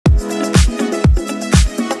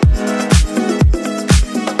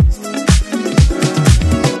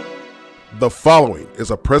The following is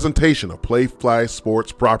a presentation of Playfly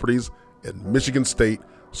Sports Properties and Michigan State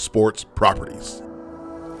Sports Properties.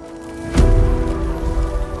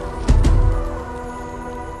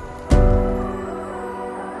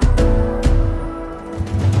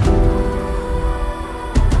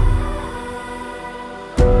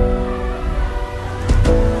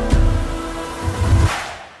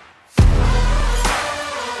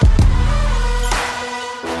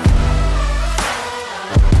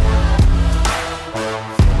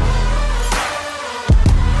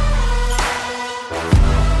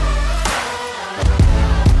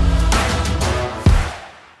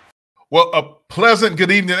 Well, a pleasant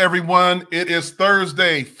good evening, everyone. It is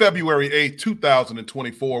Thursday, February 8th,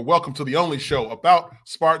 2024. Welcome to the only show about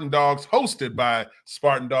Spartan Dawgs, hosted by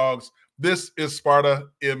Spartan Dawgs. This is Sparta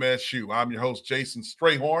MSU. I'm your host, Jason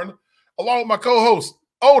Strayhorn, along with my co-host,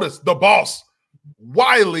 Otis, the boss,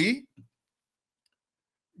 Wiley.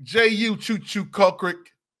 Jehuu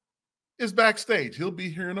Caulcrick is backstage. He'll be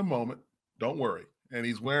here in a moment. Don't worry. And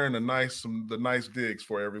he's wearing the nice digs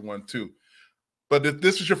for everyone, too. But if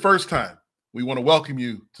this is your first time, we want to welcome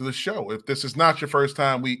you to the show. If this is not your first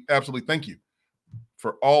time, we absolutely thank you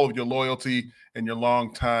for all of your loyalty and your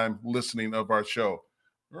long time listening of our show.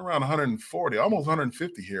 We're around 140, almost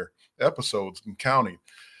 150 here, episodes and counting.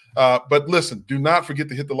 But listen, do not forget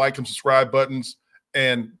to hit the like and subscribe buttons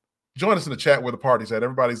and join us in the chat where the party's at.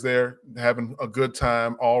 Everybody's there having a good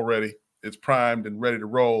time already. It's primed and ready to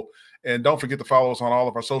roll. And don't forget to follow us on all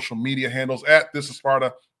of our social media handles at This is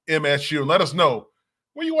Sparta MSU, and let us know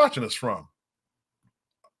where you watching us from.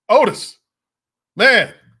 Otis,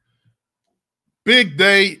 man, big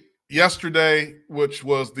day yesterday, which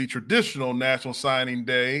was the traditional National Signing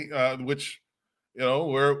Day, which, you know,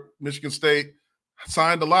 where Michigan State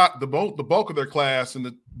signed a lot, the bulk of their class in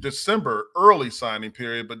the December early signing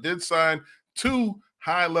period, but did sign two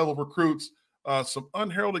high-level recruits, some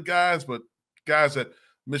unheralded guys, but guys that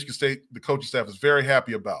Michigan State, the coaching staff, is very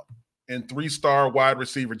happy about. And three-star wide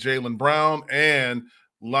receiver Jaylen Brown and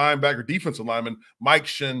linebacker, defensive lineman Mike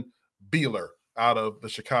Beeler out of the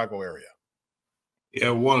Chicago area. Yeah,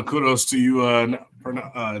 one, kudos to you for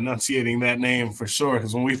enunciating that name for sure.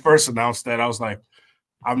 Because when we first announced that, I was like,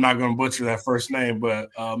 I'm not going to butcher that first name, but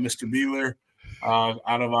Mr. Beeler,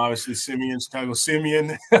 out of obviously Chicago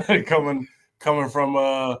Simeon, coming from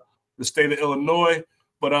the state of Illinois.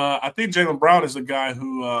 But I think Jaylen Brown is a guy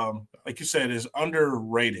who, like you said, is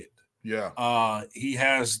underrated. Yeah. He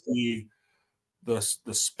has the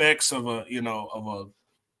specs of a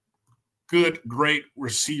great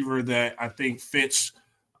receiver that I think fits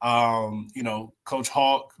Coach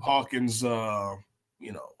Hawkins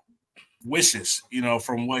wishes,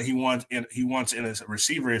 from what he wants in a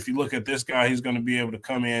receiver. If you look at this guy, he's going to be able to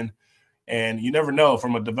come in, and you never know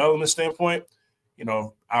from a development standpoint,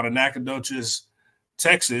 out of Nacogdoches,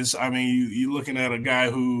 Texas. I mean, you're looking at a guy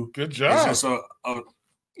who good job. Is just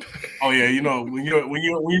oh yeah, when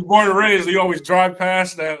you're born and raised, you always drive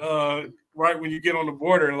past that right when you get on the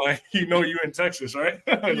border, like you're in Texas, right?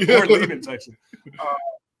 You're leaving Texas,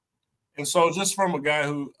 and so just from a guy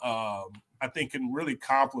who I think can really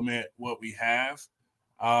complement what we have.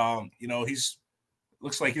 He's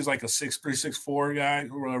looks like he's like a 6'3", 6'4" guy,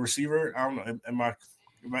 receiver. I don't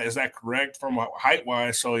know, is that correct from height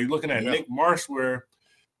wise? So you're looking at Nick Marsh, where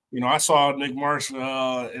I saw Nick Marsh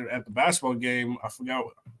at the basketball game. I forgot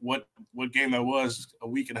what game that was, a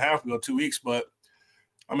week and a half ago, 2 weeks. But,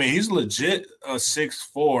 I mean, he's legit a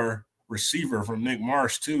 6'4" receiver from Nick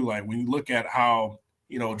Marsh, too. Like, when you look at how,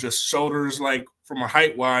 just shoulders, like, from a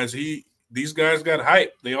height-wise, these guys got height.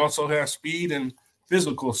 They also have speed and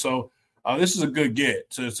physical. So, this is a good get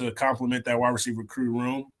to complement that wide receiver crew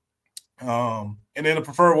room. And then the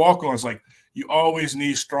preferred walk-ons, like, you always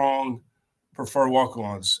need strong prefer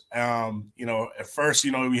walk-ons. At first,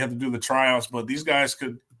 we have to do the tryouts, but these guys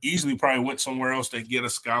could easily probably went somewhere else to get a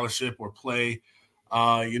scholarship or play,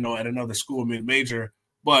 at another school mid-major.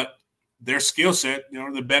 But their skill set,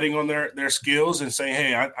 they're betting on their skills and saying,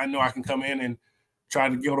 hey, I know I can come in and try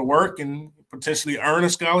to go to work and potentially earn a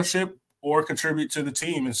scholarship or contribute to the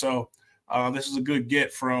team. And so this is a good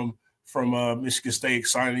get from Michigan State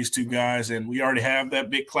signing these two guys. And we already have that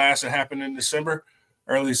big class that happened in December,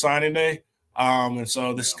 early signing day. And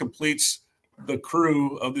so this completes the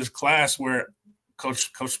crew of this class where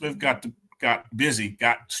Coach Smith got busy,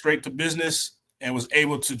 got straight to business, and was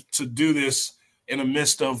able to do this in the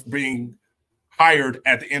midst of being hired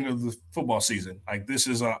at the end of the football season. Like, this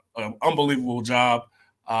is an unbelievable job.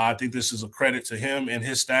 I think this is a credit to him and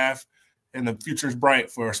his staff, and the future is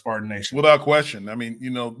bright for Spartan Nation. Without question. I mean,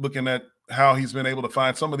 looking at how he's been able to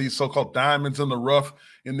find some of these so-called diamonds in the rough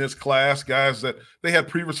in this class, guys that they had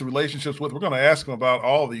previous relationships with. We're going to ask him about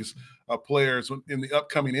all these players in the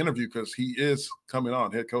upcoming interview because he is coming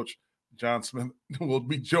on. Head coach John Smith will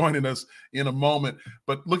be joining us in a moment.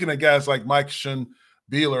 But looking at guys like Mike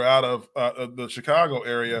Beeler out of the Chicago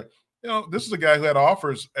area, this is a guy who had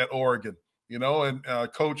offers at Oregon, and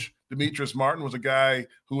Coach Demetrius Martin was a guy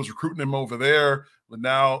who was recruiting him over there. But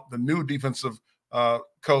now the new defensive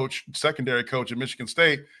coach, secondary coach at Michigan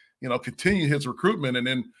State, continued his recruitment. And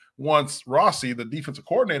then once Rossi, the defensive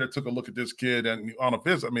coordinator, took a look at this kid and on a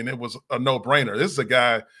visit, it was a no-brainer. This is a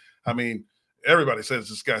guy, everybody says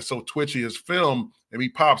this guy's so twitchy. His film, and he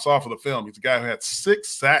pops off of the film. He's a guy who had 6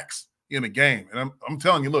 sacks in a game. And I'm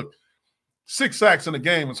telling you, look, 6 sacks in a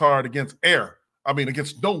game is hard against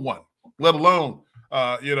against no one, let alone,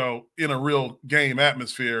 in a real game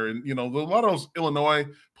atmosphere. And, a lot of those Illinois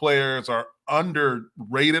players are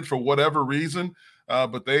underrated for whatever reason.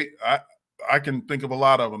 But I can think of a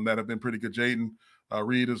lot of them that have been pretty good. Jaden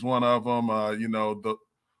Reed is one of them.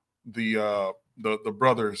 The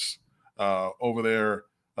brothers over there,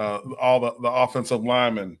 all the offensive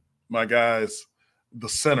linemen, my guys, the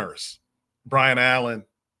centers, Brian Allen,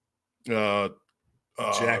 Jack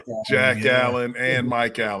Allen, and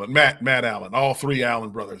Mike Allen, Matt Allen, all 3 Allen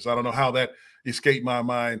brothers. I don't know how that escaped my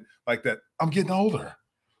mind like that. I'm getting older,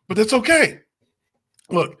 but that's okay.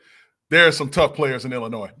 Look, there are some tough players in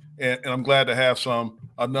Illinois, and I'm glad to have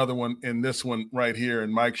another one in this one right here.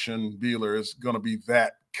 And Mike Beeler is going to be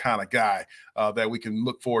that kind of guy that we can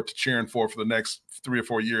look forward to cheering for the next 3 or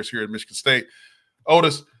 4 years here at Michigan State.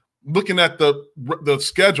 Otis, looking at the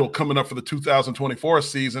schedule coming up for the 2024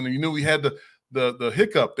 season, and we had the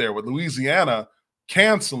hiccup there with Louisiana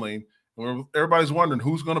canceling. Everybody's wondering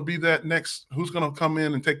who's going to be that next, who's going to come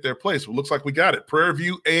in and take their place. Well, looks like we got it. Prairie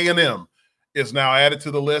View A&M is now added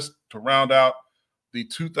to the list to round out the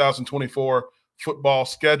 2024 football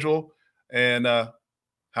schedule. And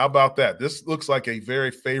how about that? This looks like a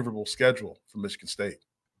very favorable schedule for Michigan State.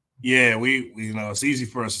 Yeah, we it's easy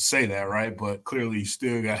for us to say that, right? But clearly you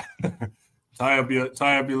still got tie up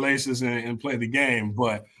your laces and play the game.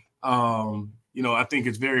 But I think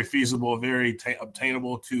it's very feasible, very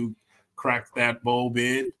obtainable to crack that bowl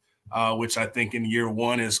bid, which I think in year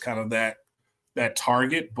 1 is kind of that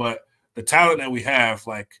target. But the talent that we have,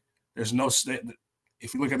 there's no –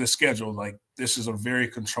 if you look at the schedule, this is a very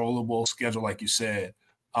controllable schedule, like you said,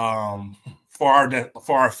 for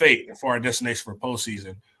our fate and for our destination for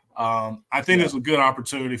postseason. I think it's a good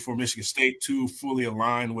opportunity for Michigan State to fully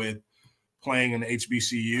align with playing in the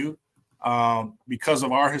HBCU because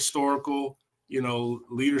of our historical,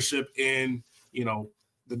 leadership in,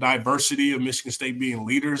 the diversity of Michigan State being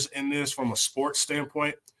leaders in this from a sports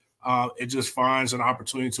standpoint. It just finds an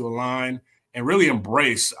opportunity to align and really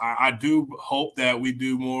embrace. I do hope that we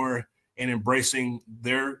do more in embracing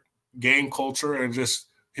their game culture and just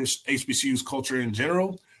his HBCU's culture in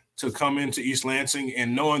general to come into East Lansing,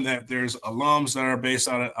 and knowing that there's alums that are based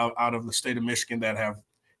out of the state of Michigan that have,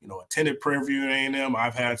 attended Prairie View and A&M.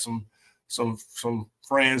 I've had some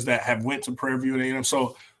friends that have went to Prairie View and A&M.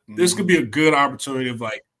 So this could be a good opportunity of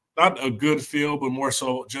not a good feel, but more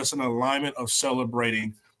so just an alignment of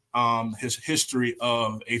celebrating his history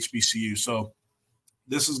of HBCU. So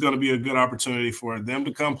this is going to be a good opportunity for them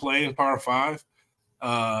to come play in Power 5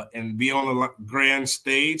 and be on the grand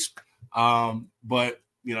stage. But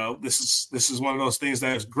this is one of those things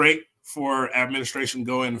that is great for administration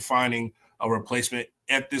going and finding a replacement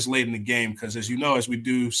at this late in the game. Because as we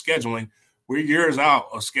do scheduling, we're years out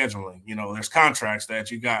of scheduling. There's contracts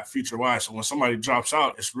that you got future-wise. So when somebody drops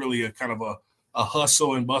out, it's really a kind of a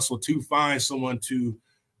hustle and bustle to find someone to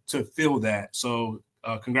fill that. So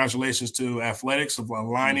congratulations to athletics of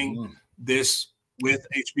aligning this with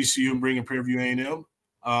HBCU and bringing Prairie View A&M.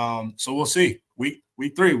 So we'll see. Week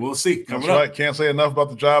 3, we'll see. Coming That's right. up. Can't say enough about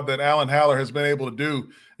the job that Alan Haller has been able to do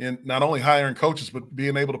in not only hiring coaches, but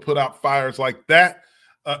being able to put out fires like that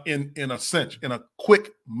in a cinch, in a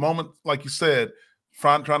quick moment, like you said,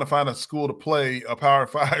 trying to find a school to play a Power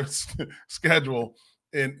 5 schedule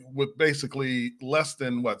with basically less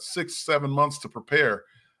than 6-7 months to prepare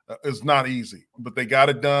is not easy. But they got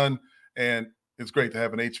it done, and it's great to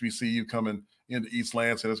have an HBCU coming into East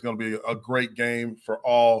Lansing. It's going to be a great game for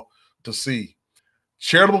all to see.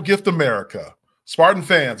 Charitable Gift America. Spartan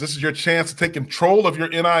fans, this is your chance to take control of your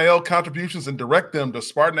NIL contributions and direct them to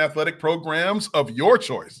Spartan athletic programs of your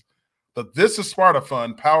choice. The This is Sparta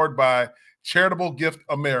Fund, powered by Charitable Gift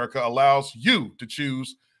America, allows you to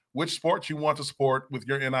choose which sport you want to support with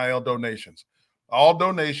your NIL donations. All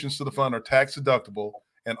donations to the fund are tax deductible,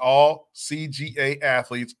 and all CGA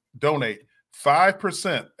athletes donate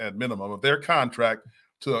 5% at minimum of their contract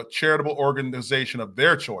to a charitable organization of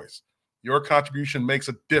their choice. Your contribution makes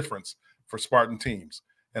a difference for Spartan teams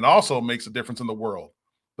and also makes a difference in the world.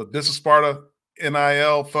 The This is Sparta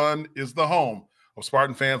NIL Fund is the home of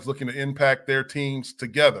Spartan fans looking to impact their teams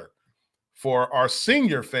together. For our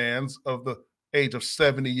senior fans of the age of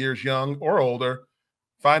 70 years young or older,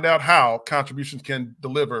 find out how contributions can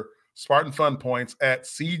deliver Spartan Fund points at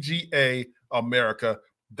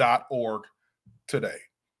cgaamerica.org today.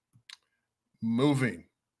 Moving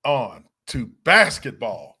on to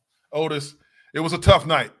basketball. Otis, it was a tough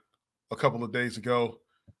night a couple of days ago.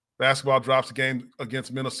 Basketball drops a game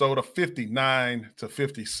against Minnesota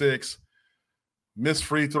 59-56. Missed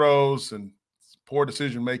free throws and poor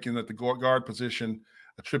decision-making at the guard position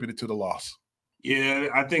attributed to the loss. Yeah,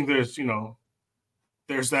 I think there's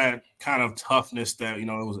that kind of toughness that, it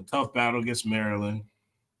was a tough battle against Maryland,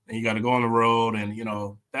 and you got to go on the road, and,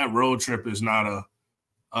 that road trip is not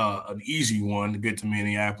an easy one to get to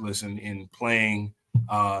Minneapolis and playing,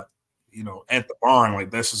 at the barn.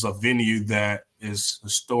 Like, this is a venue that is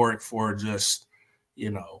historic for just,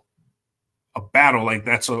 a battle. Like,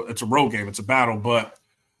 it's a road game. It's a battle, but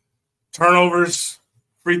turnovers,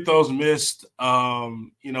 free throws missed,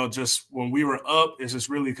 just when we were up, it's just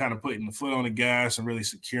really kind of putting the foot on the gas and really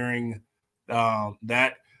securing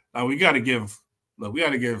that. We got to give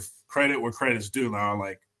credit where credit's due now.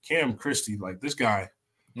 Like, Cam Christie, like, this guy's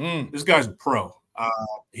a pro.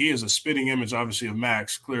 He is a spitting image, obviously, of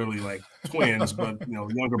Max, clearly, like, twins, but,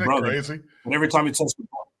 younger brother. Crazy. And every time he touched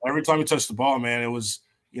the ball, man, it was,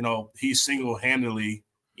 he single-handedly,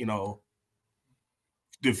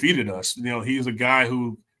 defeated us. He's a guy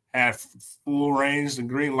who had full range and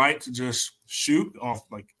green light to just shoot off,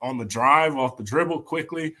 like, on the drive, off the dribble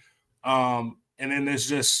quickly. And then there's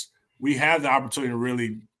just, we had the opportunity to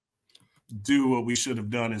really do what we should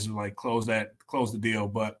have done, is like close the deal.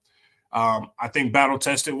 But I think battle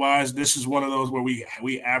tested wise, this is one of those where we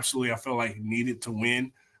absolutely, I felt like, needed to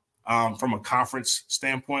win. From a conference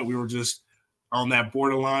standpoint, we were just on that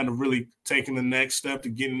borderline of really taking the next step to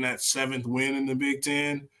getting that 7th win in the Big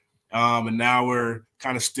Ten. And now we're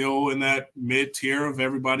kind of still in that mid-tier of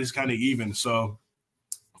everybody's kind of even. So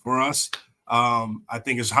for us, I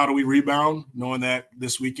think it's how do we rebound, knowing that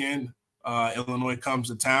this weekend Illinois comes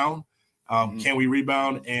to town. Can we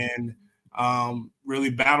rebound and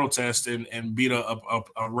really battle test and beat a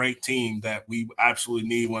ranked team that we absolutely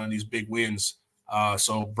need one of these big wins?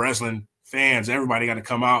 So Breslin fans, everybody got to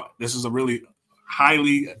come out. This is a really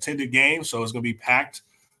highly attended game, so it's going to be packed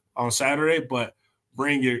on Saturday. But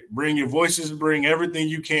bring your voices, bring everything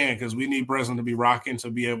you can, because we need Breslin to be rocking, to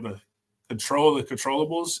be able to control the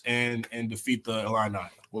controllables and defeat the Illini.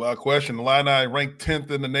 Without question, Illini ranked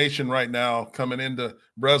 10th in the nation right now coming into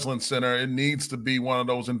Breslin Center. It needs to be one of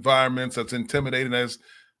those environments that's intimidating, as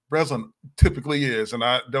Breslin typically is, and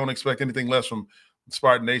I don't expect anything less from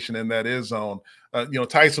Spartan Nation in that is zone.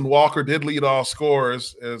 Tyson Walker did lead all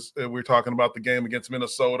scorers as we're talking about the game against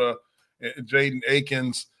Minnesota. Jaden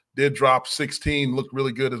Akins did drop 16, looked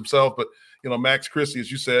really good himself. But, Max Christie, as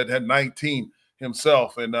you said, had 19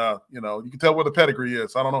 himself. And, you can tell where the pedigree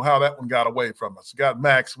is. I don't know how that one got away from us. We got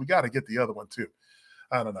Max. We got to get the other one, too.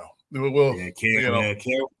 I don't know. We'll, Cam's a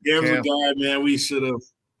guy, man, we should have.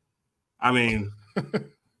 I mean,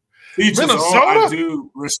 Minnesota, I do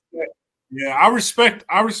respect. Yeah, I respect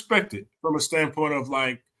it from a standpoint of,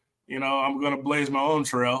 like, I'm going to blaze my own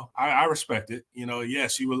trail. I respect it.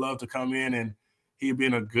 Yes, you would love to come in, and he'd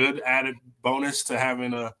been a good added bonus to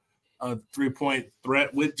having a 3-point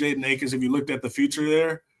threat with Jaden Akins if you looked at the future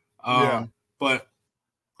there. But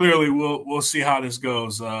clearly we'll see how this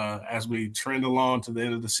goes as we trend along to the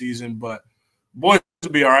end of the season. But boys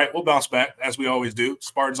will be all right. We'll bounce back, as we always do.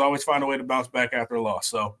 Spartans always find a way to bounce back after a loss.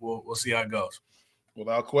 So we'll see how it goes.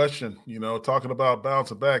 Without question, talking about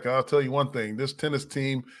bouncing back, I'll tell you one thing. This tennis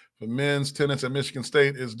team, the men's tennis at Michigan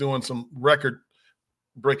State, is doing some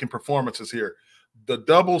record-breaking performances here. The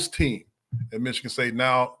doubles team at Michigan State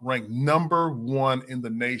now ranked number 1 in the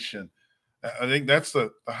nation. I think that's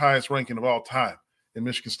the highest ranking of all time in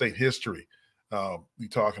Michigan State history. We're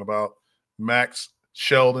talking about Max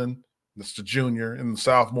Sheldon, Mr. Junior, and the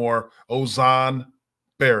sophomore Ozan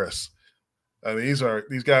Barris.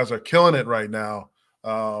 These guys are killing it right now.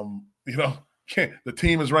 The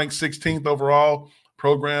team is ranked 16th overall,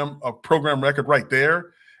 program record right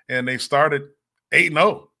there, and they started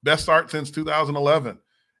 8-0, best start since 2011,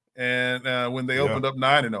 and when they opened up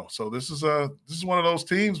 9-0. So this is one of those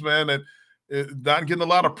teams, man, that is not getting a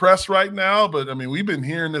lot of press right now, but I mean, we've been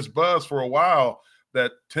hearing this buzz for a while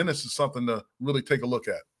that tennis is something to really take a look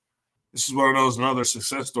at. This is one of those another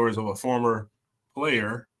success stories of a former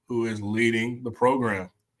player who is leading the program.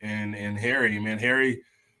 And Harry, man, Harry,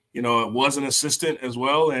 you know, was an assistant as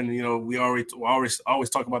well. And, you know, we always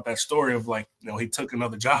talk about that story of, like, you know, he took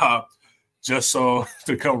another job just so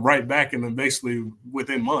to come right back and then basically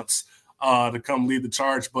within months to come lead the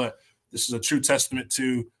charge. But this is a true testament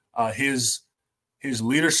to his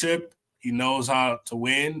leadership. He knows how to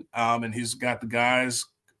win, and he's got the guys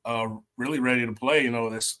really ready to play. You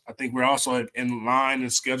know, I think we're also in line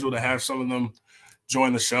and scheduled to have some of them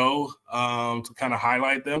join the show to kind of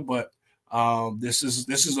highlight them. But this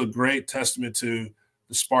is a great testament to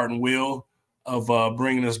the Spartan wheel of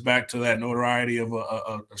bringing us back to that notoriety of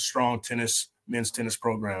a strong men's tennis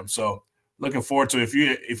program. So looking forward to it.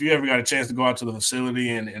 If you ever got a chance to go out to the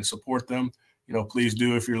facility and support them, you know, please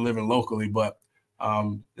do if you're living locally. But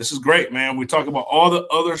this is great, man. We talk about all the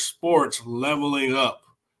other sports leveling up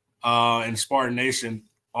in Spartan Nation.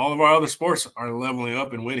 All of our other sports are leveling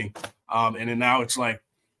up and winning. And then now it's like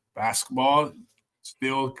basketball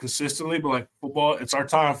still consistently, but like football, it's our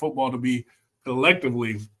time, football, to be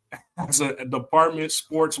collectively as a department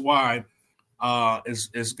sports-wide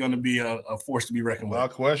is going to be a force to be reckoned with.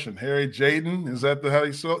 Without question. Harry Jaden, is that how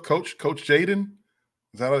you spell it? Coach Jaden?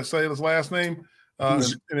 Is that how they say his last name? In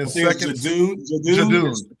his second,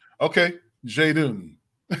 Jehuu. Okay, Jadun.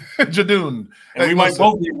 Jadun. And we might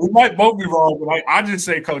both be wrong, but I just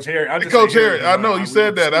say Coach Harry. Coach Harry. I know you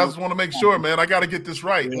said that. I just want to make sure, man. I got to get this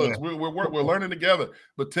right. Yeah. Look, we're learning together.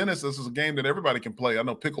 But tennis, this is a game that everybody can play. I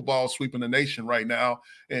know pickleball is sweeping the nation right now,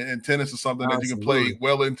 and tennis is something that you can play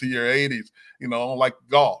well into your 80s. You know, like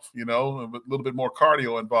golf. You know, a little bit more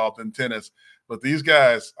cardio involved in tennis. But these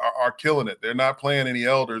guys are killing it. They're not playing any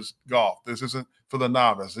elders golf. This isn't for the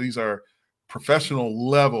novice. These are professional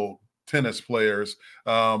level tennis players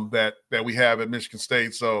that we have at Michigan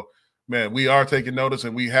State. So, man, we are taking notice,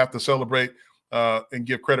 and we have to celebrate and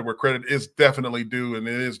give credit where credit is definitely due, and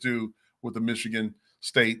it is due with the Michigan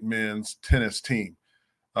State men's tennis team.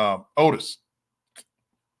 Otis,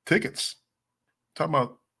 tickets. Talking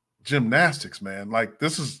about gymnastics, man. Like,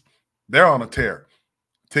 they're on a tear.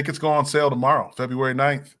 Tickets go on sale tomorrow, February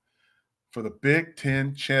 9th, for the Big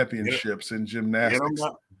Ten championships in gymnastics.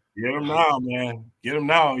 Get them now, man. Get them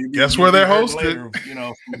now. Guess where they're hosted? Later, you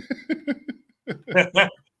know,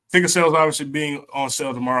 ticket sales obviously being on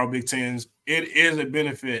sale tomorrow. Big Tens. It is a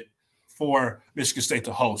benefit for Michigan State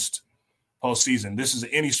to host postseason. This is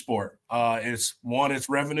any sport. It's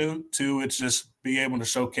revenue. Two, it's just being able to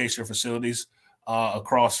showcase your facilities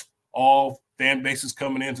across all fan bases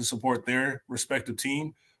coming in to support their respective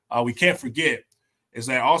team. We can't forget is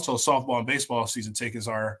that also softball and baseball season tickets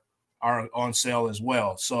are on sale as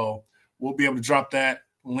well. So we'll be able to drop that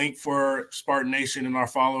link for Spartan Nation and our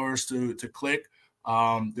followers to click.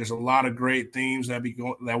 There's a lot of great themes that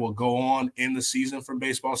will go on in the season for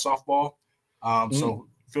baseball, softball. So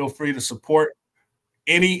feel free to support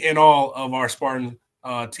any and all of our Spartan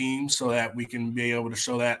teams so that we can be able to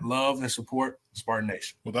show that love and support Spartan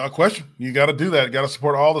Nation. Without question. You got to do that. You got to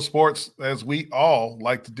support all the sports, as we all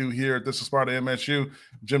like to do here at This is Sparta MSU.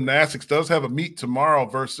 Gymnastics does have a meet tomorrow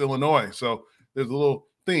versus Illinois. So there's a little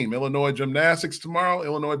theme. Illinois gymnastics tomorrow,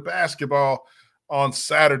 Illinois basketball on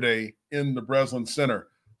Saturday in the Breslin Center.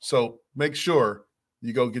 So make sure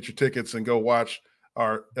you go get your tickets and go watch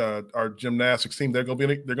our gymnastics team. They're going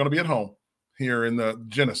to be at home here in the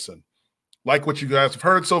Jenison. Like what you guys have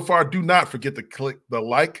heard so far, do not forget to click the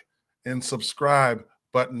like and subscribe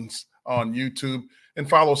buttons on YouTube, and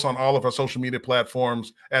follow us on all of our social media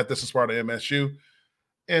platforms at This is Sparta MSU.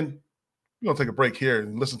 And we're going to take a break here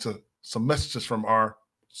and listen to some messages from our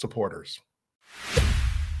supporters.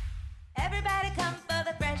 Everybody come for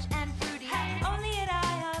the fresh and fruity. Only at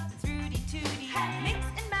IHOP, it's Rudy Tooty. Mix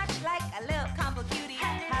and match like a little combo cutie.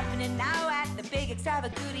 Happening now at the Big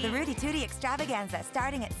Extravagoody. The Rudy Tooty Extravaganza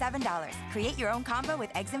starting at $7. Create your own combo with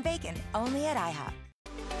eggs and bacon, only at IHOP.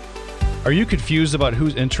 Are you confused about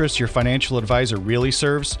whose interests your financial advisor really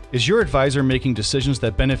serves? Is your advisor making decisions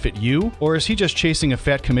that benefit you, or is he just chasing a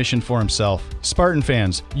fat commission for himself? Spartan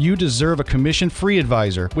fans, you deserve a commission-free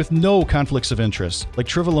advisor with no conflicts of interest, like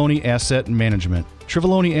Trivaloni Asset Management.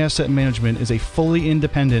 Trivaloni Asset Management is a fully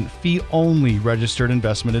independent, fee-only registered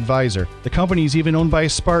investment advisor. The company is even owned by a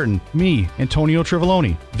Spartan, me, Antonio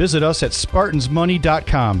Trivaloni. Visit us at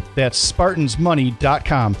SpartansMoney.com. That's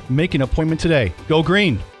SpartansMoney.com. Make an appointment today. Go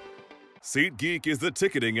green! SeatGeek is the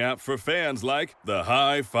ticketing app for fans like the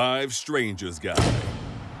High Five Strangers guy.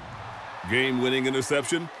 Game-winning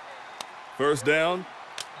interception? First down?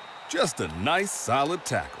 Just a nice, solid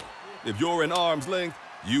tackle. If you're in arm's length,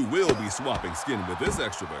 you will be swapping skin with this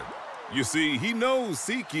extrovert. You see, he knows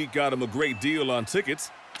SeatGeek got him a great deal on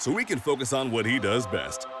tickets, so he can focus on what he does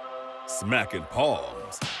best, smacking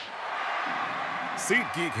palms.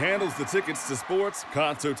 SeatGeek handles the tickets to sports,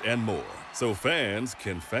 concerts, and more, so fans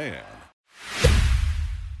can fan.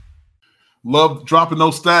 Love dropping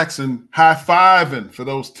those stacks and high-fiving for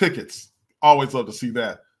those tickets. Always love to see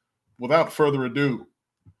that. Without further ado,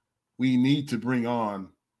 we need to bring on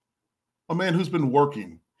a man who's been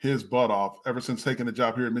working his butt off ever since taking a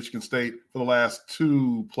job here at Michigan State for the last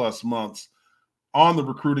 2+ months on the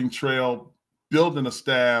recruiting trail, building a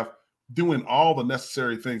staff, doing all the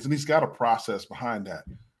necessary things. And he's got a process behind that.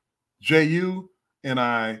 Jehuu and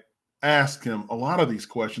I asked him a lot of these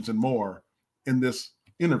questions and more in this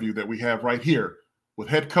interview that we have right here with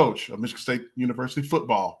head coach of Michigan State University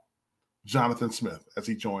football, Jonathan Smith, as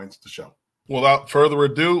he joins the show. Without further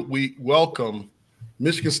ado, we welcome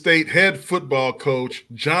Michigan State head football coach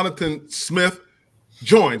Jonathan Smith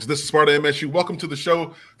joins. This is Sparta MSU. Welcome to the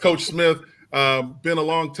show, Coach Smith. Been a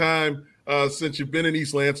long time since you've been in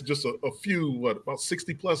East Lansing, just a few, about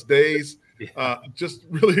 60+ days. Just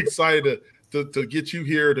really excited to get you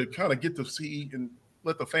here to kind of get to see and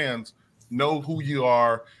let the fans know who you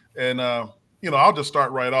are. And, I'll just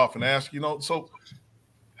start right off and ask, so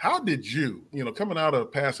how did you, coming out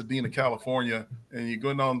of Pasadena, California, and you're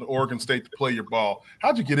going on to Oregon State to play your ball,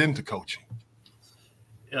 how'd you get into coaching?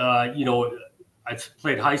 I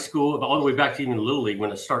played high school all the way back to even Little League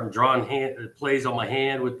when I started drawing plays on my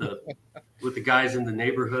hand with the guys in the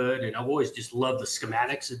neighborhood. And I've always just loved the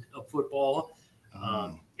schematics of football.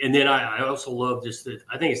 And then I also love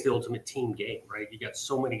I think it's the ultimate team game, right? You got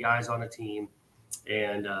so many guys on a team.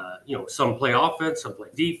 And, some play offense, some play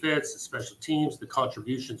defense, the special teams, the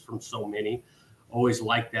contributions from so many. Always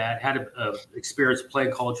liked that. Had a experience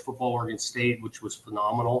playing college football, Oregon State, which was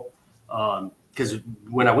phenomenal. Because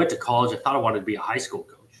when I went to college, I thought I wanted to be a high school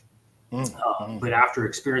coach. But after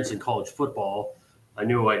experiencing college football, I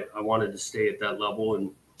knew I wanted to stay at that level.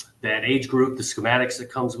 And that age group, the schematics that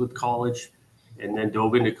comes with college, and then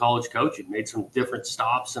dove into college coaching, made some different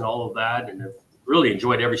stops and all of that. And I've really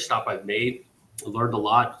enjoyed every stop I've made. I learned a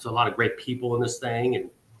lot. There's a lot of great people in this thing. And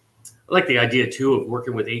I like the idea, too, of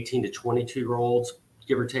working with 18 to 22-year-olds,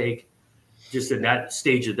 give or take, just in that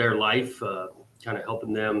stage of their life, kind of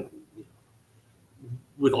helping them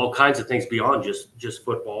with all kinds of things beyond just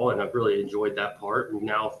football. And I've really enjoyed that part. And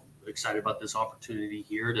now excited about this opportunity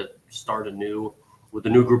here to start with a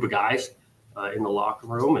new group of guys in the locker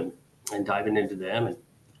room and diving into them and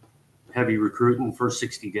heavy recruiting the first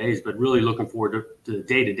 60 days, but really looking forward to the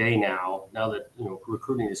day-to-day now that,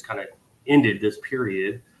 recruiting has kind of ended this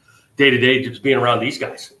period. Day-to-day, just being around these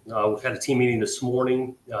guys. We've had a team meeting this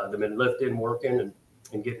morning. They've been lifting, working,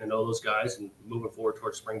 and getting to know those guys and moving forward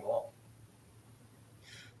towards spring ball.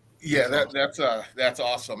 Yeah, that's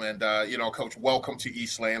awesome. And, Coach, welcome to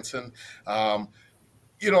East Lansing.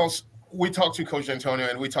 We talked to Coach Antonio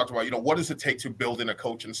and we talked about, what does it take to build in a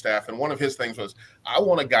coaching staff? And one of his things was, I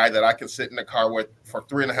want a guy that I can sit in the car with for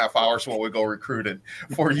 3.5 hours when we go recruiting.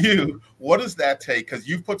 For you, what does that take? Because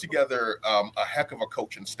you've put together a heck of a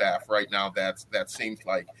coaching staff right now that seems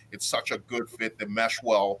like it's such a good fit to mesh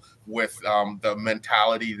well with the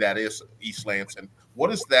mentality that is East Lansing. What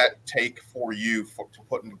does that take for you to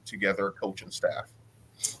putting together a coaching staff?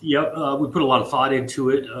 Yep, we put a lot of thought into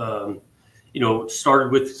it.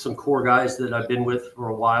 Started with some core guys that I've been with for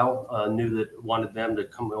a while, knew that wanted them to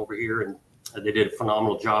come over here, and they did a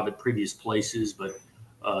phenomenal job at previous places, but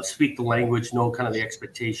speak the language, know kind of the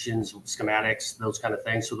expectations, schematics, those kind of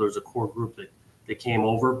things. So there's a core group that came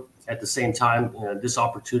over. At the same time, this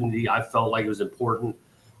opportunity, I felt like it was important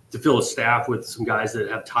to fill a staff with some guys that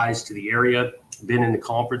have ties to the area, been in the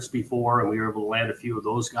conference before, and we were able to land a few of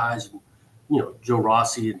those guys. And, Joe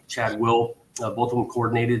Rossi and Chad Will, both of them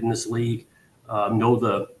coordinated in this league. Know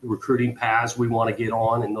the recruiting paths we want to get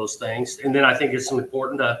on and those things. And then I think it's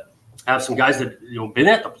important to have some guys that, been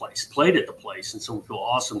at the place, played at the place. And so we feel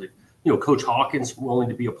awesome that, Coach Hawkins willing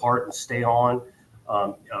to be a part and stay on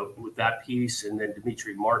with that piece. And then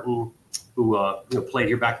Dimitri Martin, who, played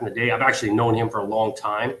here back in the day. I've actually known him for a long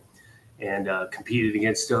time and competed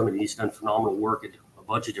against him. And he's done phenomenal work at a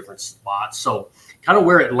bunch of different spots. So kind of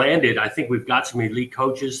where it landed, I think we've got some elite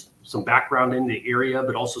coaches, some background in the area,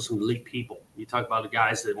 but also some elite people. You talk about the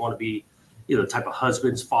guys that want to be, the type of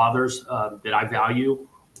husbands, fathers that I value.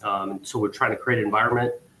 And so we're trying to create an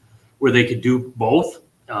environment where they could do both.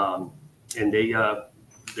 And they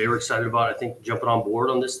were excited about, I think, jumping on board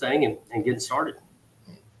on this thing and getting started.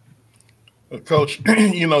 Coach,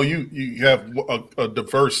 you have a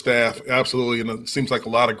diverse staff, absolutely, and it seems like a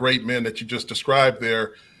lot of great men that you just described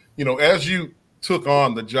there. As you took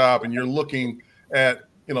on the job and you're looking at,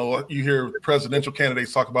 you hear presidential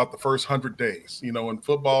candidates talk about the first 100 days. In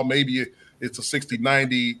football, maybe it's a 60,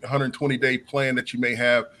 90, 120-day plan that you may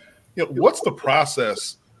have. what's the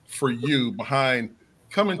process for you behind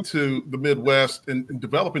coming to the Midwest and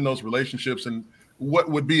developing those relationships and what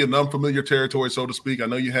would be an unfamiliar territory, so to speak? I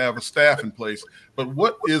know you have a staff in place, but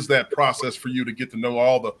what is that process for you to get to know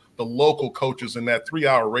all the local coaches in that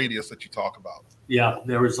 3-hour radius that you talk about? Yeah,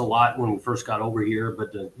 there was a lot when we first got over here,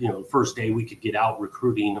 but the first day we could get out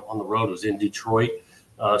recruiting on the road was in Detroit,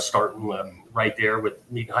 starting right there with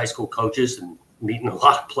meeting high school coaches and meeting a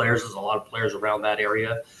lot of players. There's a lot of players around that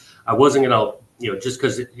area. I wasn't going to, just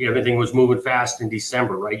because everything was moving fast in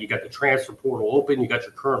December, right? You got the transfer portal open, you got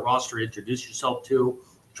your current roster to introduce yourself to,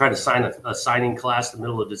 try to sign a signing class in the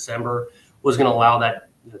middle of December. Was going to allow that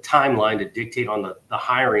timeline to dictate on the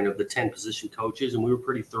hiring of the 10 position coaches, and we were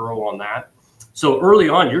pretty thorough on that. So early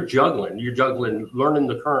on, you're juggling, learning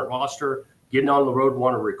the current roster, getting on the road,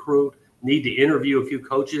 want to recruit, need to interview a few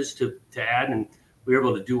coaches to add, and we were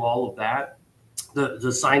able to do all of that.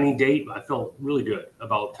 The signing date, I felt really good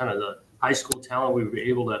about kind of the high school talent we were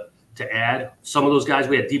able to add. Some of those guys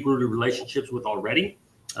we had deep-rooted relationships with already.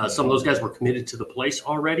 Some of those guys were committed to the place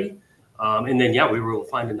already. And then, we were able to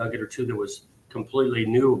find a nugget or two that was completely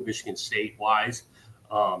new Michigan State-wise.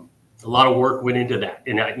 A lot of work went into that.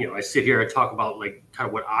 And, I sit here and talk about, like, kind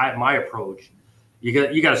of what my approach.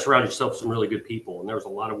 You got to surround yourself with some really good people. And there was a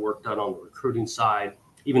lot of work done on the recruiting side,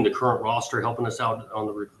 even the current roster helping us out on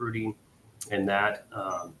the recruiting and that.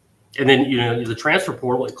 And then, the transfer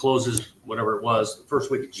portal, it closes, whatever it was, the first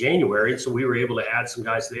week of January. So we were able to add some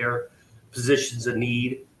guys there, positions of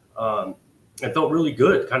need, and felt really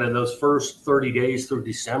good. Kind of those first 30 days through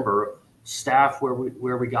December, staff where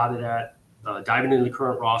we got it at, diving into the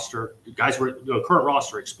current roster. The guys were current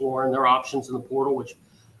roster exploring their options in the portal, which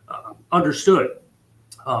understood.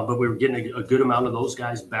 But we were getting a good amount of those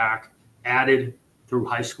guys back, added through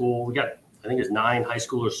high school. We got, I think it's 9 high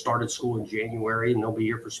schoolers started school in January, and they'll be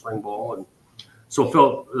here for spring ball. And so it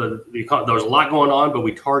felt there was a lot going on, but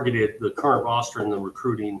we targeted the current roster and the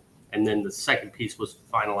recruiting. And then the second piece was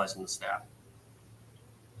finalizing the staff.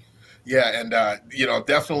 Yeah, and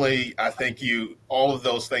definitely, I think all of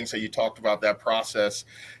those things that you talked about, that process,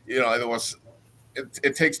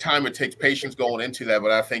 it takes time, it takes patience going into that, but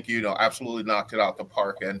I think absolutely knocked it out the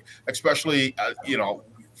park, and especially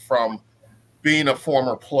from being a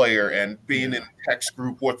former player and being in a text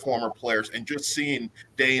group with former players and just seeing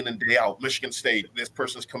day in and day out, Michigan State, this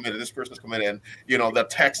person's committed, and, the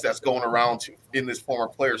text that's going around in this former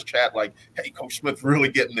players chat, like, hey, Coach Smith's really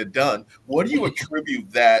getting it done. What do you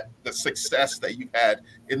attribute the success that you've had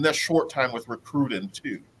in this short time with recruiting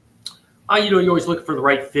to? You always look for the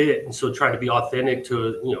right fit, and so try to be authentic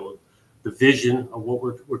to, the vision of what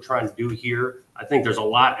we're trying to do here. I think there's a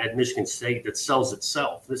lot at Michigan State that sells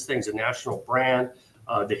itself. This thing's a national brand,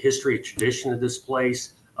 the history and tradition of this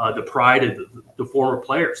place, the pride of the former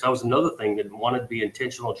players. That was another thing that wanted to be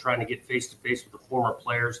intentional, trying to get face-to-face with the former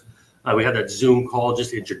players. We had that Zoom call,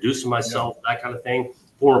 just introducing myself, that kind of thing.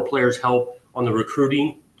 Former players help on the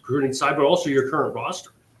recruiting side, but also your current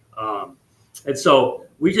roster. And so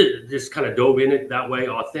we just kind of dove in it that way,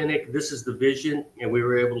 authentic. This is the vision, and we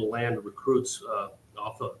were able to land the recruits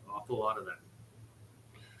off a lot of that.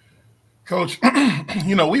 Coach,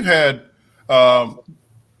 we've had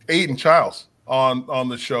Aiden Childs on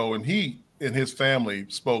the show, and he and his family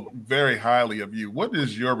spoke very highly of you. What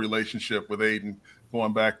is your relationship with Aiden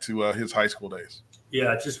going back to his high school days?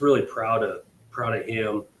 Yeah, just really proud of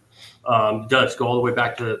him. Does go all the way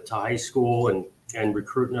back to high school and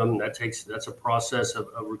recruiting them. That's a process of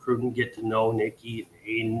recruiting, get to know Nikki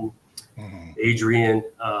and Aiden, Adrian,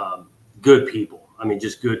 good people. I mean,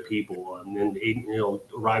 just good people. And then Aiden,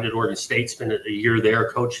 arrived at Oregon State, spent a year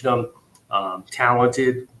there coaching them.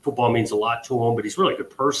 Talented. Football means a lot to him, but he's really a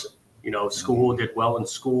good person. School, did well in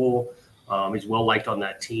school. He's well liked on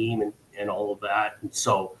that team and all of that. And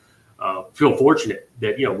so feel fortunate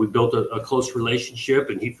that, we built a close relationship,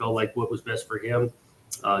 and he felt like what was best for him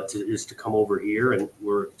is to come over here, and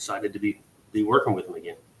we're excited to be working with him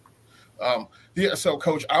again. So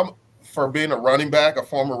Coach, for being a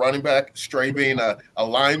former running back, Stray being a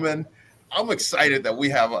lineman, I'm excited that we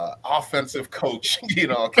have an offensive coach, coach.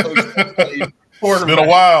 It's been a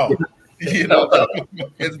while.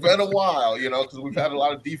 It's been a while, because we've had a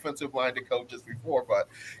lot of defensive-minded coaches before. But,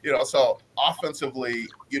 so offensively,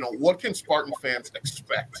 what can Spartan fans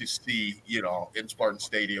expect to see, in Spartan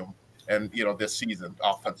Stadium and, this season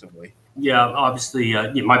offensively? Yeah, obviously,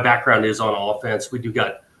 my background is on offense. We do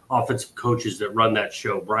got offensive coaches that run that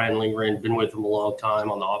show. Brian Lingren, been with him a long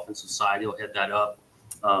time on the offensive side. He'll head that up.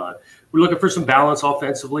 We're looking for some balance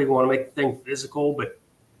offensively. We want to make the thing physical, but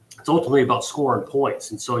it's ultimately about scoring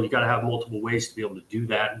points. And so you got to have multiple ways to be able to do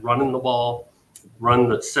that, running the ball, run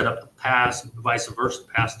the set up the pass, vice versa,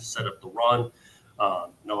 pass to set up the run.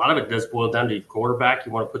 And a lot of it does boil down to your quarterback.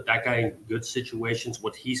 You want to put that guy in good situations,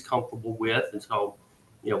 what he's comfortable with. And so,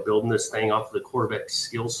 building this thing off of the quarterback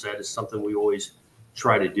skill set is something we always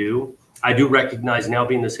try to do. I do recognize now,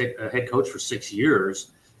 being this head coach for 6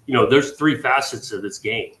 years, there's 3 facets of this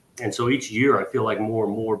game. And so each year I feel like more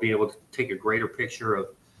and more being able to take a greater picture of,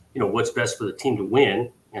 what's best for the team to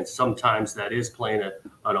win. And sometimes that is playing an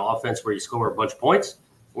offense where you score a bunch of points,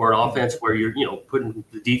 or an offense where you're, putting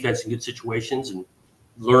the defense in good situations and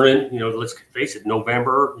learning, let's face it,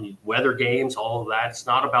 November, weather games, all of that. It's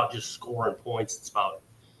not about just scoring points. It's about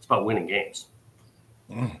winning games.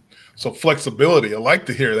 So flexibility. I like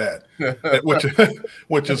to hear that,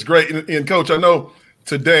 which is great. And Coach, I know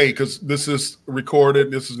today, because this is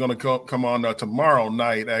recorded, this is going to come on tomorrow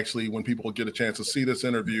night, actually, when people get a chance to see this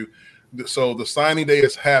interview. So the signing day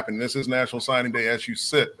is happening. This is National Signing Day as you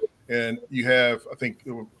sit. And you have, I think,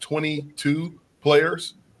 22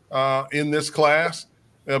 players in this class.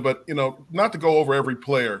 But, not to go over every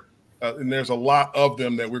player, and there's a lot of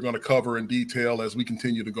them that we're going to cover in detail as we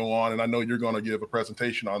continue to go on. And I know you're going to give a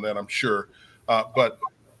presentation on that, I'm sure. But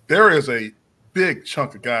there is a big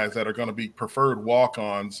chunk of guys that are going to be preferred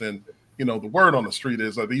walk-ons. And, the word on the street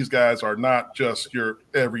is that these guys are not just your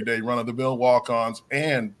everyday run-of-the-mill walk-ons,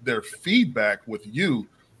 and their feedback with you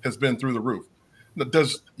has been through the roof. Now,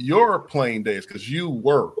 does your playing days, because you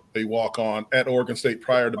were a walk-on at Oregon State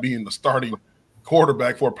prior to being the starting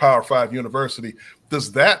quarterback for a Power 5 university,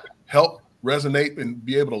 does that help resonate and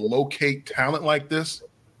be able to locate talent like this?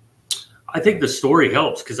 I think the story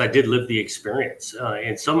helps, because I did live the experience.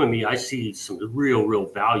 And some of me, I see some real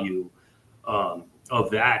value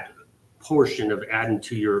of that portion of adding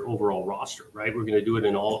to your overall roster, right? We're going to do it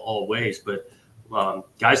in all ways, but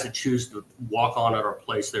guys that choose to walk on at our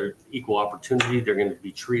place, they're equal opportunity. They're going to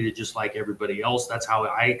be treated just like everybody else. That's how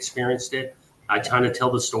I experienced it. I kind of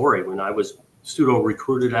tell the story. When I was pseudo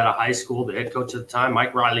recruited out of high school, the head coach at the time,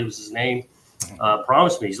 Mike Riley was his name,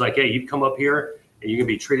 promised me, he's like, hey, you come up here and you can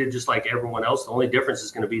be treated just like everyone else. The only difference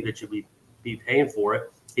is going to be that you'll be paying for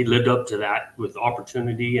it. He lived up to that with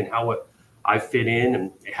opportunity and how I fit in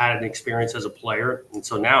and had an experience as a player. And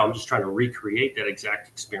so now I'm just trying to recreate that exact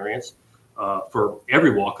experience for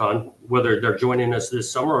every walk-on, whether they're joining us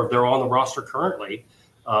this summer or if they're on the roster currently.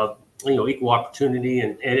 Equal opportunity,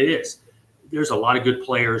 and it is. There's a lot of good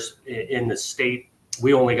players in the state.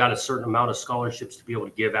 We only got a certain amount of scholarships to be able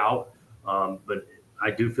to give out, but I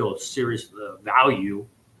do feel a serious value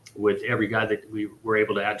with every guy that we were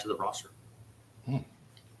able to add to the roster.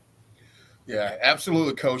 Yeah,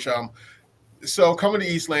 absolutely, Coach. So coming to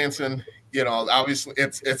East Lansing, obviously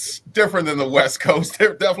it's different than the West Coast.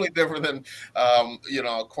 They're definitely different than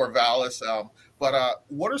Corvallis. But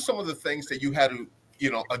what are some of the things that you had to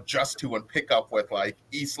adjust to and pick up with, like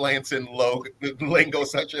East Lansing lingo,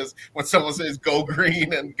 such as when someone says "go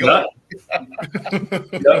green" and "go"?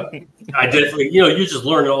 Yeah. I definitely, you just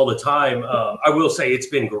learn it all the time. I will say it's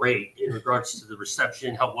been great in regards to the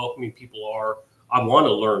reception, how welcoming people are. I want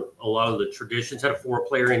to learn a lot of the traditions. Had a former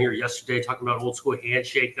player in here yesterday talking about old school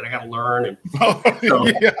handshake that I got to learn. And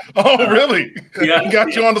really? Yeah,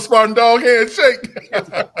 got you on the Spartan Dawg handshake.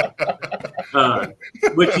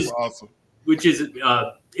 Which is awesome. Which is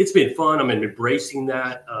it's been fun. I'm embracing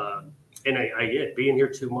that, and I being here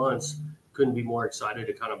 2 months, couldn't be more excited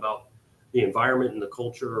to kind of about the environment and the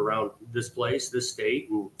culture around this place, this state,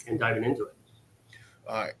 and diving into it.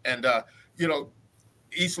 All right, and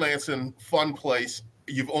East Lansing, fun place.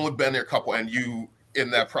 You've only been there a couple, and in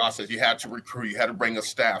that process, you had to recruit, you had to bring a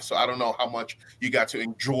staff. So I don't know how much you got to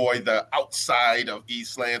enjoy the outside of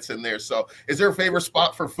East Lansing there. So is there a favorite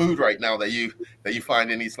spot for food right now that you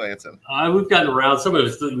find in East Lansing? We've gotten around. Some of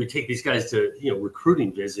us, we take these guys to,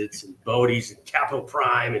 recruiting visits and Bodie's and Capital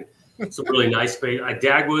Prime and some really nice space.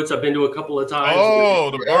 Dagwoods, I've been to a couple of times.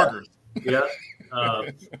 Oh, the burgers. Yeah.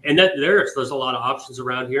 And there's a lot of options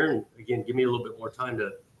around here. And again, give me a little bit more time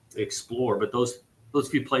to explore. But those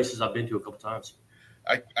few places I've been to a couple of times.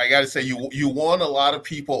 I got to say, you won a lot of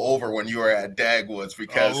people over when you were at Dagwoods,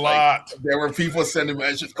 because there were people sending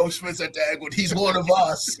messages, Coach Smith's at Dagwood, he's one of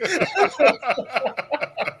us.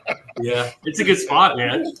 Yeah, it's a good spot,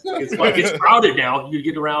 man. It's crowded now. You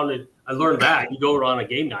get around, and I learned that. You go around a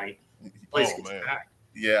game night, the place gets packed.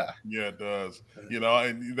 Yeah, it does.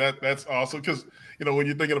 And that's awesome, because when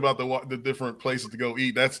you're thinking about the different places to go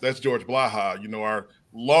eat, that's George Blaha, our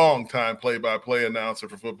longtime play-by-play announcer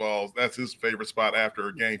for football. That's his favorite spot after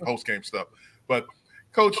a game, post-game stuff. But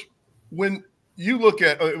Coach, when you look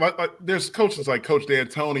at there's coaches like Coach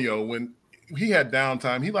D'Antonio, when he had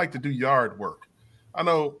downtime, he liked to do yard work. I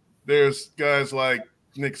know there's guys like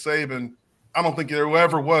Nick Saban I don't think there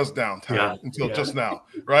ever was downtown until just now,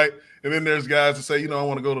 right? And then there's guys that say, you know, I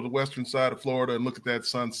want to go to the western side of Florida and look at that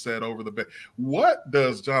sunset over the bay. What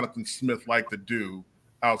does Jonathan Smith like to do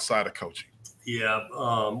outside of coaching? Yeah,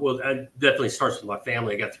 well, it definitely starts with my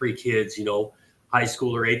family. I got 3 kids, you know, high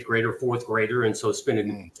schooler, 8th grader, 4th grader, and so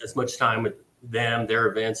spending as much time with them, their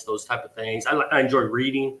events, those type of things. I enjoy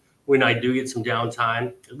reading when I do get some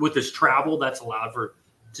downtime. With this travel, that's allowed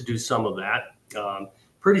to do some of that.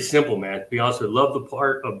 Pretty simple, man. To be honest with you, love the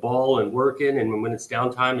part of ball and working, and when it's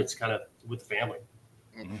downtime, it's kind of with the family.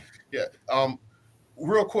 Mm-hmm. Yeah.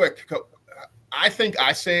 Real quick, I think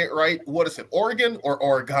I say it right. What is it, Oregon or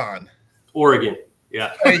Oregon? Oregon.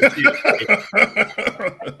 Yeah. Thank you.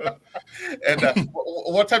 And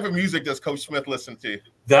what type of music does Coach Smith listen to?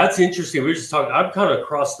 That's interesting. We were just talking. I'm kind of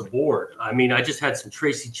across the board. I mean, I just had some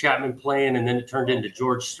Tracy Chapman playing, and then it turned into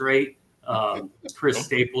George Strait, Chris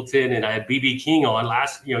Stapleton, and I had BB King on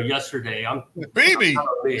yesterday. I'm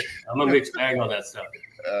a mixed bag on that stuff.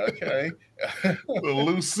 Okay.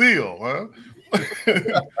 Lucille, huh?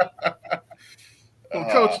 Well,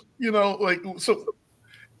 Coach, you know, like, so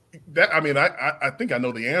that, I mean, I think I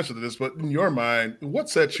know the answer to this, but in your mind, what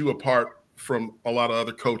sets you apart from a lot of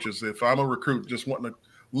other coaches? If I'm a recruit just wanting to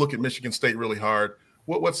look at Michigan State really hard,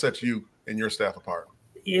 what sets you and your staff apart?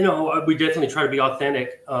 You know, we definitely try to be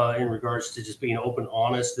authentic in regards to just being open,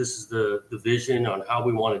 honest. This is the vision on how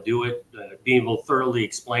we want to do it, being able to thoroughly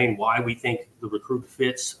explain why we think the recruit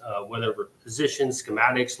fits, whether position,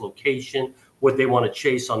 schematics, location, what they want to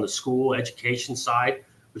chase on the school education side,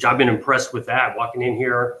 which I've been impressed with that. Walking in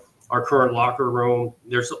here, our current locker room,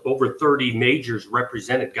 there's over 30 majors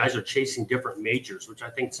represented. Guys are chasing different majors, which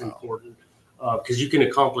I think is important because you can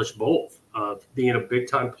accomplish both, being a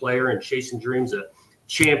big-time player and chasing dreams of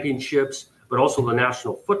championships, but also the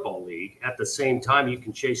National Football League. At the same time, you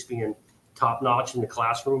can chase being top-notch in the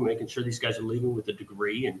classroom, making sure these guys are leaving with a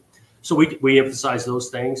degree. And so we emphasize those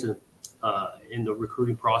things in the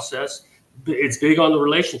recruiting process. It's big on the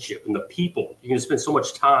relationship and the people. You're going to spend so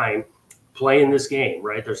much time playing this game,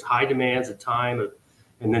 right? There's high demands of time,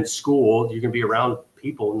 and then school, you're going to be around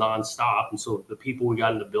people nonstop. And so the people we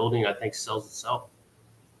got in the building, I think, sells itself.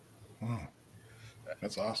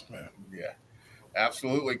 That's awesome, man. Yeah,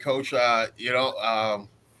 absolutely, Coach.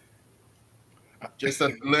 Just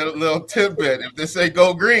a little tidbit. If this ain't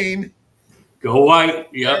go green, go white.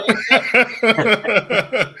 Yep.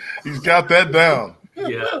 He's got that down.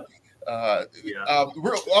 Yeah.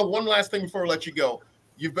 One last thing before I let you go.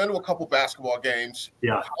 You've been to a couple basketball games.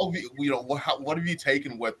 Yeah. What have you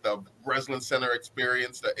taken with the Breslin Center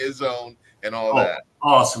experience, the Izzone, and all that?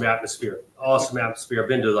 Awesome atmosphere. Awesome atmosphere. I've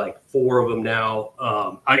been to like 4 of them now.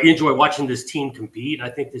 I enjoy watching this team compete. I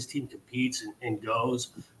think this team competes and goes.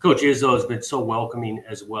 Coach Izzo has been so welcoming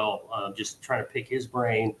as well. Just trying to pick his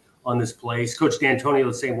brain on this place. Coach D'Antonio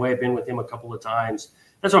the same way. I've been with him a couple of times.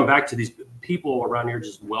 That's why I'm back to these people around here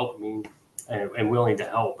just welcoming and willing to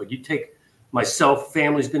help. But you take myself,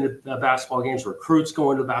 family's been to basketball games, recruits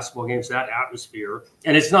going to basketball games, that atmosphere.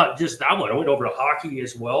 And it's not just that one. I went over to hockey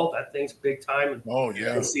as well. That thing's big time.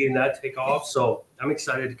 And seeing that take off. So I'm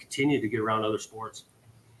excited to continue to get around other sports.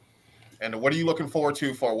 And what are you looking forward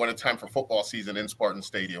to for when it's time for football season in Spartan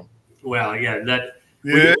Stadium? Well,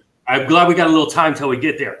 I'm glad we got a little time till we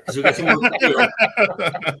get there because we got some more to do.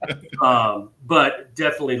 But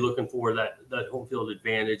definitely looking for that home field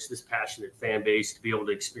advantage, this passionate fan base, to be able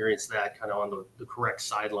to experience that kind of on the correct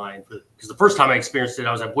sideline. Because the first time I experienced it,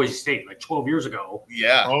 I was at Boise State like 12 years ago.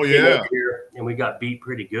 Yeah. Oh, yeah. And we got beat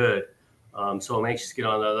pretty good. So I'm anxious to get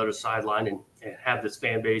on the other sideline and have this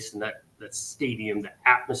fan base and that stadium, the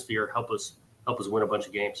atmosphere help us win a bunch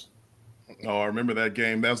of games. Oh, I remember that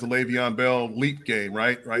game. That was the Le'Veon Bell leap game,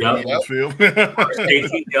 right? Right yep. in the field.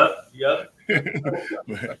 Yep.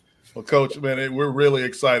 Well, Coach, man, we're really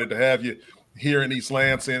excited to have you here in East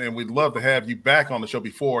Lansing, and we'd love to have you back on the show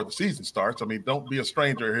before the season starts. I mean, don't be a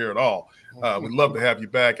stranger here at all. We'd love to have you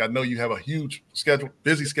back. I know you have a huge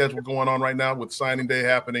busy schedule going on right now with signing day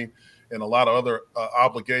happening and a lot of other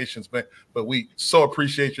obligations, but we so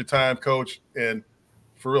appreciate your time, Coach, and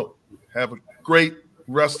for real, have a great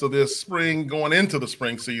rest of this spring going into the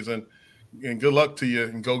spring season, and good luck to you,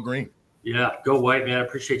 and go green. Yeah, go white, man. I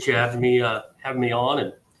appreciate you having me on,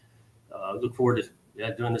 and look forward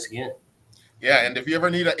to doing this again. Yeah, and if you ever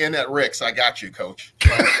need an in at Rick's, I got you, Coach.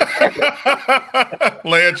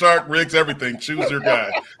 Landshark, Rick's, everything. Choose your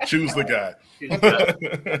guy. Choose the guy.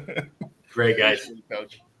 Great, guys.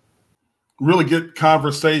 Coach. Really good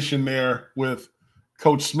conversation there with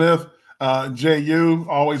Coach Smith. Jehuu,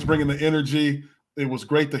 always bringing the energy. It was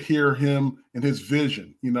great to hear him and his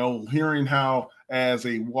vision, hearing how, as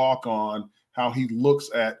a walk-on, how he looks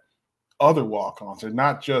at other walk-ons. They're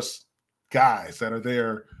not just guys that are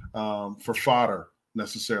there for fodder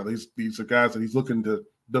necessarily. These are guys that he's looking to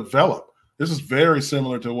develop. This is very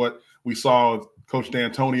similar to what we saw with Coach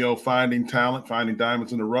D'Antonio finding talent, finding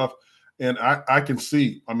diamonds in the rough. And I can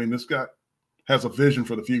see, I mean, this guy has a vision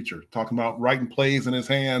for the future, talking about writing plays in his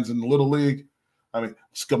hands in the Little League. I mean,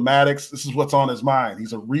 schematics, this is what's on his mind.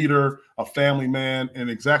 He's a reader, a family man, and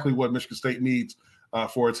exactly what Michigan State needs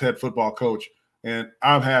for its head football coach. And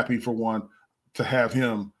I'm happy, for one, to have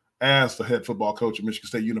him as the head football coach at Michigan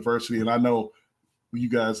State University. And I know you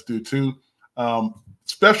guys do too.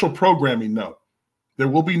 Special programming note. There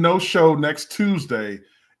will be no show next Tuesday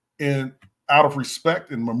out of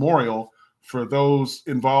respect and memorial for those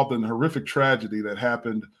involved in the horrific tragedy that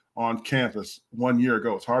happened on campus 1 year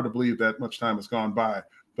ago. It's hard to believe that much time has gone by.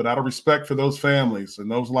 But out of respect for those families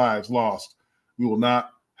and those lives lost, we will not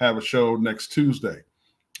have a show next Tuesday.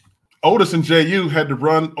 Otis and Jehuu had to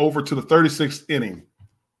run over to the 36th inning.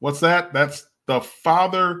 What's that? That's the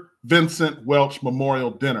Father Vincent Welch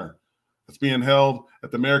Memorial Dinner. It's being held at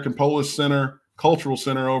the American Polish Cultural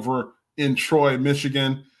Center over in Troy,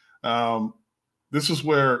 Michigan. This is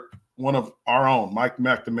where one of our own, Mike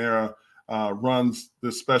McNamara, runs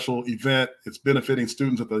this special event. It's benefiting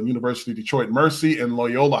students at the University of Detroit Mercy and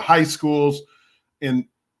Loyola High Schools. In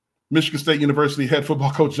Michigan State University head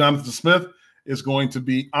football coach Jonathan Smith is going to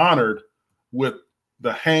be honored with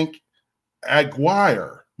the Hank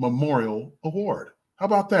Aguirre Memorial Award. How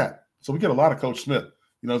about that? So we get a lot of Coach Smith.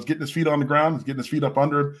 You know, he's getting his feet on the ground, he's getting his feet up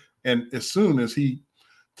under him, and as soon as he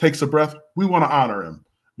takes a breath, we want to honor him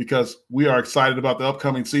because we are excited about the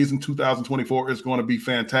upcoming season. 2024 is going to be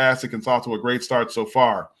fantastic, and it's off to a great start so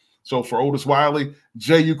far. So for Otis Wiley,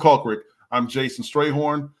 Jehuu Caulcrick, I'm Jason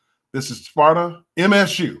Strayhorn. This is Sparta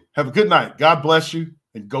MSU. Have a good night. God bless you,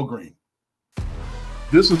 and go green.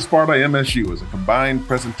 This is Sparta MSU is a combined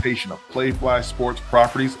presentation of Playfly Sports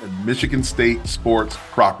Properties and Michigan State Sports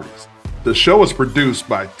Properties. The show is produced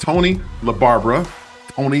by Tony LaBarbera,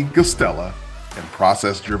 Tony Gustella, and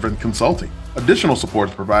Process Driven Consulting. Additional support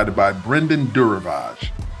is provided by Brendan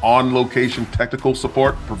Duravage. On-location technical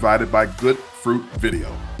support provided by Good Fruit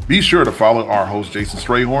Video. Be sure to follow our host Jason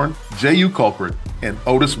Strayhorn, Jehuu Caulcrick, and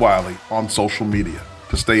Otis Wiley on social media.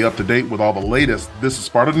 To stay up to date with all the latest This is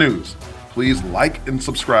Sparta news, please like and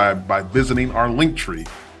subscribe by visiting our link tree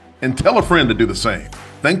and tell a friend to do the same.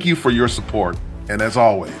 Thank you for your support, and as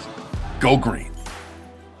always, go green.